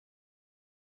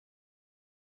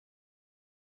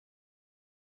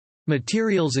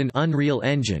Materials in Unreal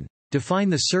Engine define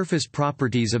the surface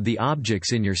properties of the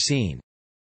objects in your scene.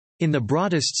 In the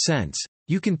broadest sense,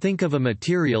 you can think of a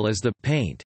material as the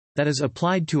paint that is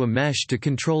applied to a mesh to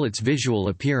control its visual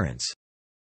appearance.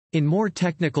 In more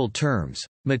technical terms,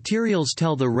 materials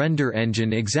tell the render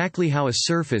engine exactly how a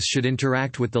surface should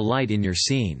interact with the light in your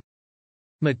scene.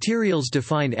 Materials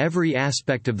define every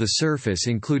aspect of the surface,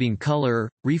 including color,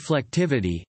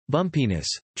 reflectivity, bumpiness,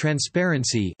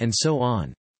 transparency, and so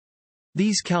on.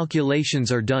 These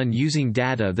calculations are done using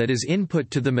data that is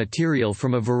input to the material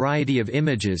from a variety of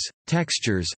images,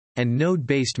 textures, and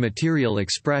node-based material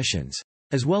expressions,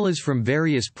 as well as from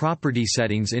various property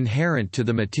settings inherent to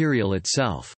the material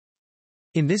itself.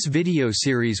 In this video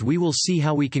series we will see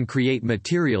how we can create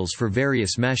materials for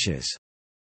various meshes.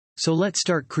 So let's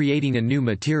start creating a new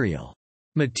material.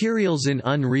 Materials in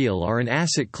Unreal are an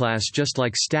asset class just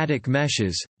like static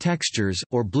meshes, textures,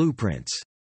 or blueprints.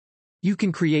 You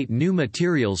can create new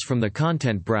materials from the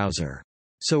content browser.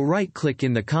 So right-click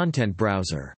in the content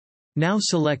browser. Now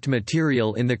select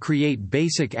Material in the Create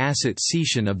Basic Asset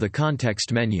section of the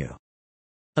context menu.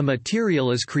 A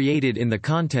material is created in the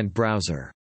content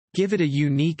browser. Give it a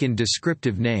unique and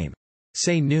descriptive name.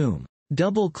 Say Noom.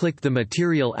 Double-click the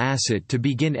material asset to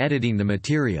begin editing the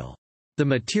material. The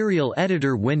Material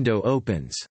Editor window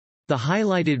opens. The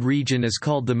highlighted region is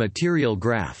called the material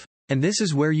graph, and this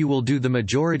is where you will do the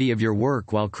majority of your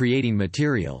work while creating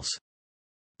materials.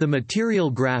 The material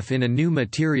graph in a new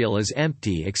material is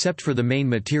empty except for the main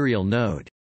material node.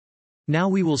 Now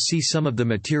we will see some of the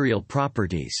material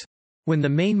properties. When the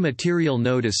main material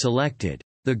node is selected,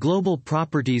 the global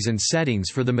properties and settings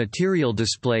for the material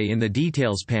display in the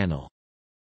Details panel.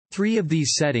 3 of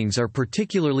these settings are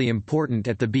particularly important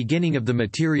at the beginning of the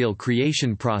material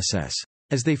creation process,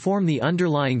 as they form the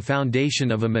underlying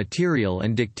foundation of a material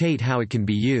and dictate how it can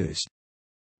be used.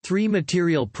 3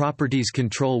 material properties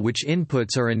control which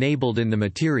inputs are enabled in the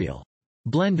material.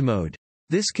 Blend mode.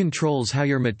 This controls how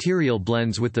your material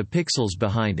blends with the pixels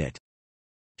behind it.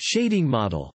 Shading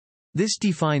model. This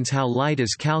defines how light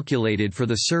is calculated for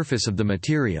the surface of the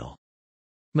material.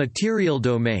 Material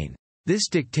domain. This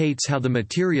dictates how the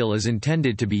material is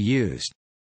intended to be used.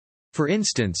 For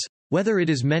instance, whether it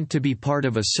is meant to be part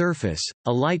of a surface,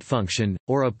 a light function,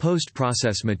 or a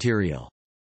post-process material.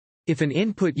 If an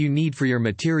input you need for your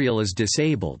material is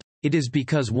disabled, it is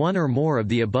because one or more of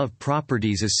the above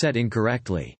properties is set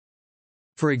incorrectly.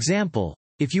 For example,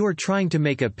 if you are trying to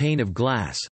make a pane of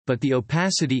glass, but the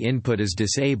opacity input is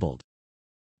disabled.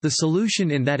 The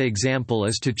solution in that example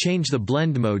is to change the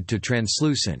blend mode to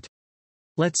translucent.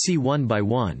 Let's see one by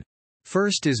one.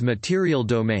 First is material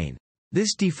domain.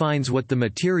 This defines what the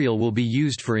material will be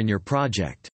used for in your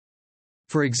project.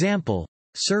 For example,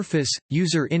 surface,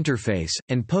 user interface,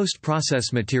 and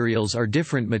post-process materials are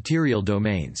different material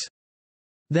domains.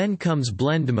 Then comes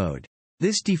blend mode.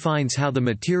 This defines how the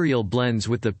material blends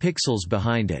with the pixels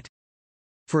behind it.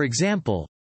 For example,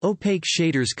 opaque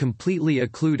shaders completely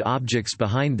occlude objects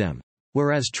behind them,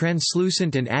 whereas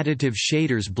translucent and additive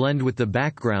shaders blend with the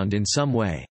background in some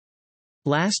way.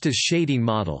 Last is shading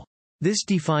model. This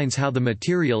defines how the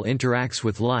material interacts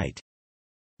with light.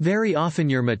 Very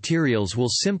often your materials will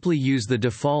simply use the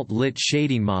default lit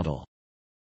shading model.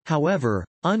 However,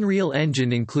 Unreal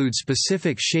Engine includes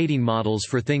specific shading models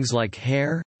for things like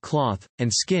hair, cloth,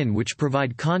 and skin, which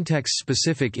provide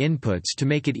context-specific inputs to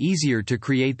make it easier to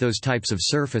create those types of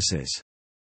surfaces.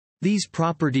 These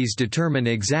properties determine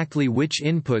exactly which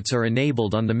inputs are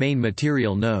enabled on the main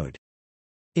material node.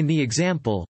 In the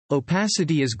example,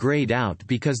 opacity is grayed out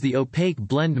because the opaque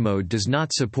blend mode does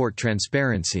not support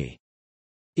transparency.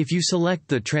 If you select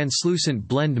the translucent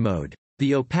blend mode,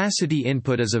 the opacity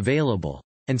input is available,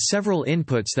 and several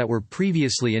inputs that were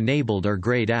previously enabled are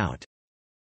grayed out.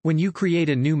 When you create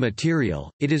a new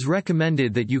material, it is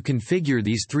recommended that you configure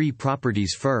these 3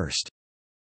 properties first.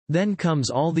 Then comes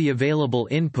all the available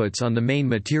inputs on the main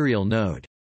material node.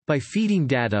 By feeding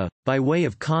data, by way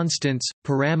of constants,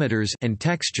 parameters, and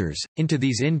textures, into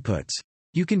these inputs,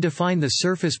 you can define the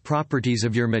surface properties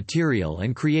of your material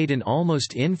and create an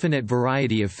almost infinite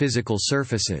variety of physical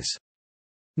surfaces.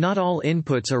 Not all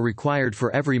inputs are required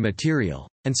for every material,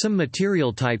 and some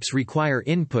material types require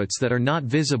inputs that are not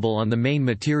visible on the main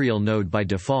material node by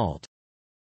default.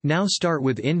 Now start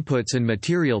with inputs and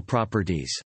material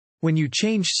properties. When you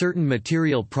change certain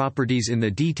material properties in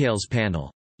the Details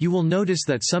panel, you will notice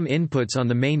that some inputs on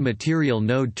the main material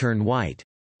node turn white,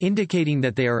 indicating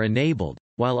that they are enabled,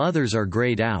 while others are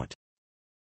grayed out.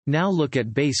 Now look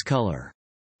at base color.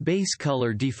 Base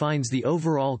color defines the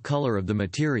overall color of the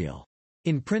material.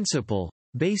 In principle,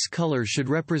 Base color should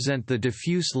represent the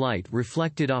diffuse light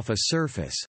reflected off a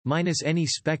surface, minus any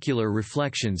specular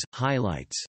reflections,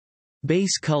 highlights.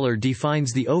 Base color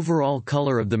defines the overall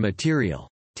color of the material,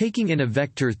 taking in a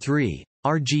vector 3,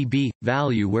 RGB,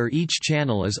 value where each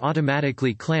channel is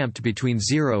automatically clamped between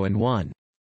 0 and 1.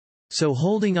 So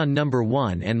holding on number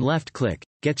 1 and left-click,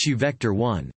 gets you vector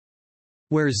 1.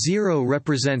 Where 0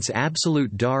 represents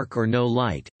absolute dark or no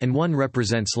light, and 1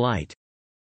 represents light.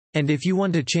 And if you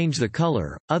want to change the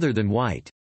color, other than white,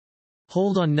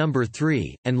 hold on number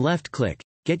 3, and left-click,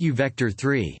 get you vector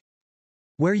 3.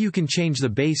 Where you can change the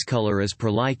base color as per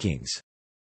likings.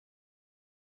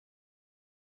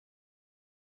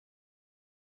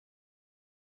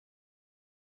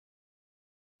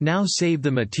 Now save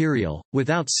the material.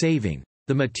 Without saving,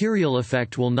 the material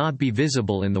effect will not be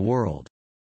visible in the world.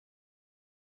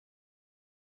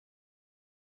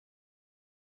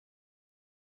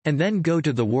 And then go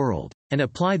to the world, and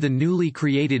apply the newly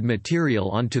created material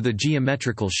onto the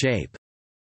geometrical shape.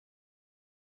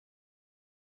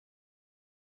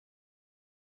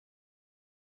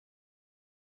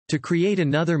 To create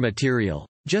another material,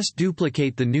 just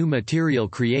duplicate the new material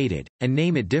created, and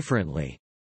name it differently.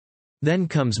 Then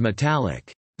comes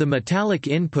metallic. The metallic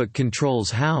input controls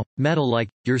how metal-like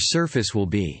your surface will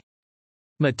be.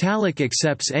 Metallic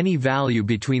accepts any value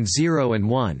between 0 and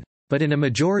 1. But in a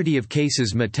majority of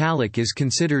cases metallic is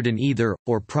considered an either,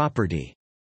 or property.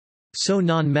 So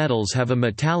non-metals have a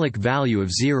metallic value of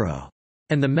 0.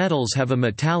 And the metals have a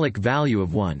metallic value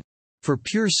of 1. For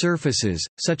pure surfaces,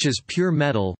 such as pure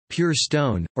metal, pure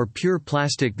stone, or pure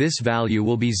plastic, this value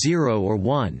will be 0 or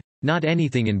 1, not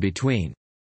anything in between.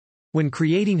 When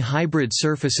creating hybrid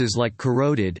surfaces like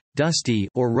corroded, dusty,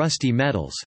 or rusty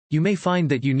metals, you may find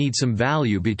that you need some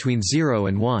value between 0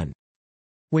 and 1.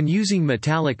 When using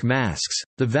metallic masks,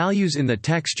 the values in the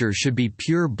texture should be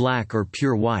pure black or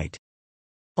pure white.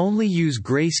 Only use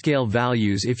grayscale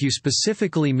values if you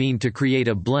specifically mean to create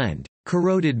a blend,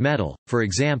 corroded metal, for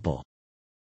example.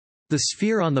 The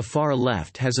sphere on the far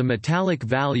left has a metallic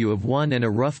value of 1 and a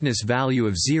roughness value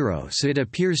of 0, so it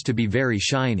appears to be very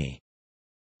shiny.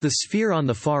 The sphere on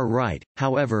the far right,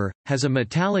 however, has a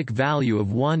metallic value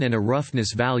of 1 and a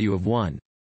roughness value of 1.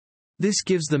 This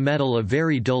gives the metal a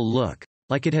very dull look,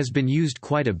 like it has been used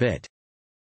quite a bit.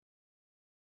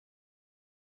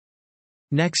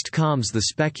 Next comes the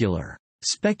specular.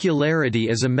 Specularity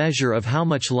is a measure of how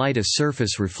much light a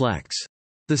surface reflects.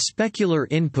 The specular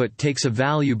input takes a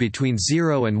value between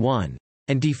 0 and 1,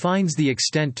 and defines the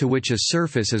extent to which a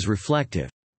surface is reflective.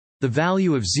 The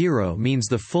value of 0 means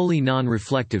the fully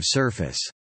non-reflective surface.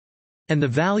 And the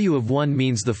value of 1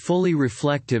 means the fully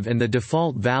reflective, and the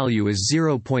default value is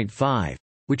 0.5.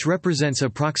 Which represents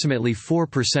approximately 4%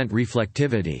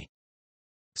 reflectivity.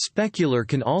 Specular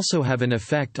can also have an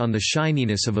effect on the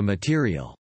shininess of a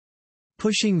material.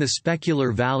 Pushing the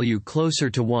specular value closer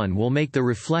to 1 will make the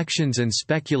reflections and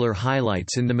specular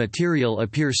highlights in the material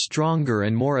appear stronger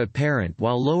and more apparent,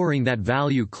 while lowering that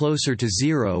value closer to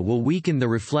 0 will weaken the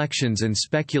reflections and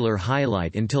specular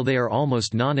highlight until they are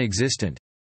almost non-existent.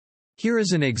 Here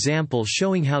is an example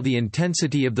showing how the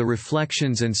intensity of the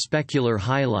reflections and specular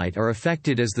highlight are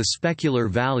affected as the specular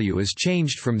value is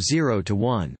changed from 0 to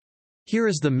 1. Here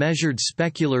is the measured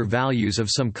specular values of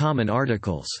some common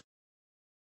articles.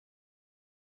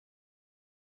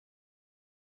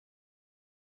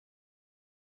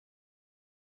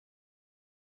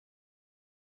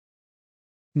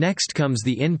 Next comes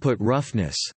the input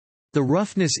roughness. The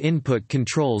roughness input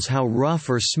controls how rough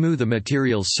or smooth a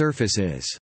material's surface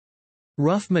is.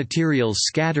 Rough materials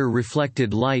scatter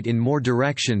reflected light in more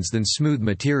directions than smooth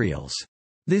materials.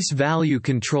 This value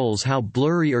controls how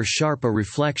blurry or sharp a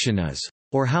reflection is,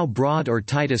 or how broad or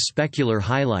tight a specular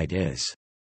highlight is.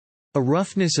 A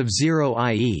roughness of 0,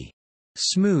 i.e.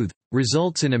 smooth,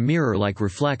 results in a mirror-like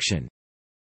reflection.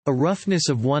 A roughness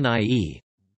of 1, i.e.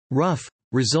 rough,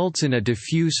 results in a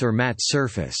diffuse or matte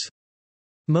surface.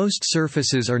 Most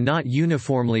surfaces are not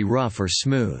uniformly rough or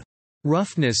smooth.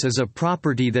 Roughness is a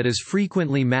property that is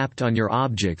frequently mapped on your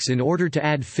objects in order to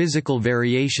add physical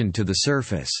variation to the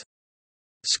surface.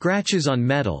 Scratches on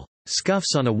metal,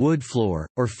 scuffs on a wood floor,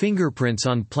 or fingerprints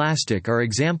on plastic are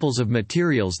examples of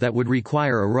materials that would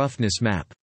require a roughness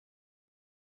map.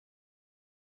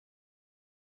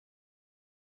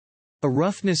 A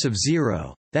roughness of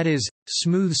 0, that is,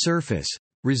 smooth surface,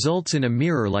 results in a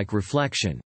mirror-like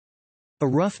reflection. A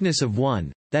roughness of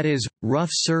 1, that is,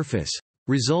 rough surface,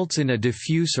 results in a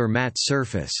diffuse or matte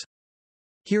surface.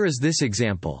 Here is this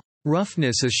example.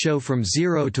 Roughness is shown from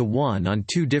 0 to 1 on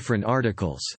two different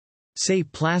articles. Say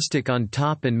plastic on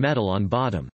top and metal on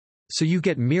bottom. so you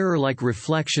get mirror-like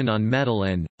reflection on metal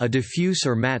and a diffuse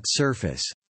or matte surface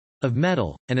of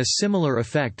metal, and a similar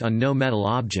effect on no-metal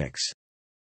objects.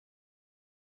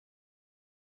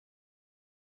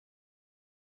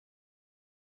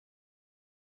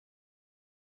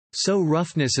 So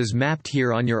roughness is mapped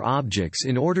here on your objects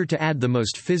in order to add the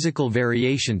most physical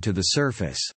variation to the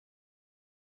surface.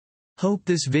 Hope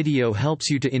this video helps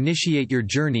you to initiate your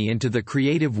journey into the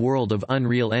creative world of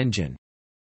Unreal Engine.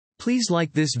 Please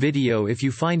like this video if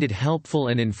you find it helpful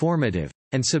and informative,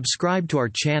 and subscribe to our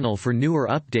channel for newer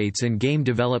updates and game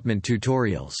development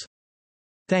tutorials.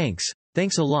 Thanks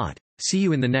a lot. See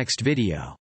you in the next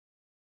video.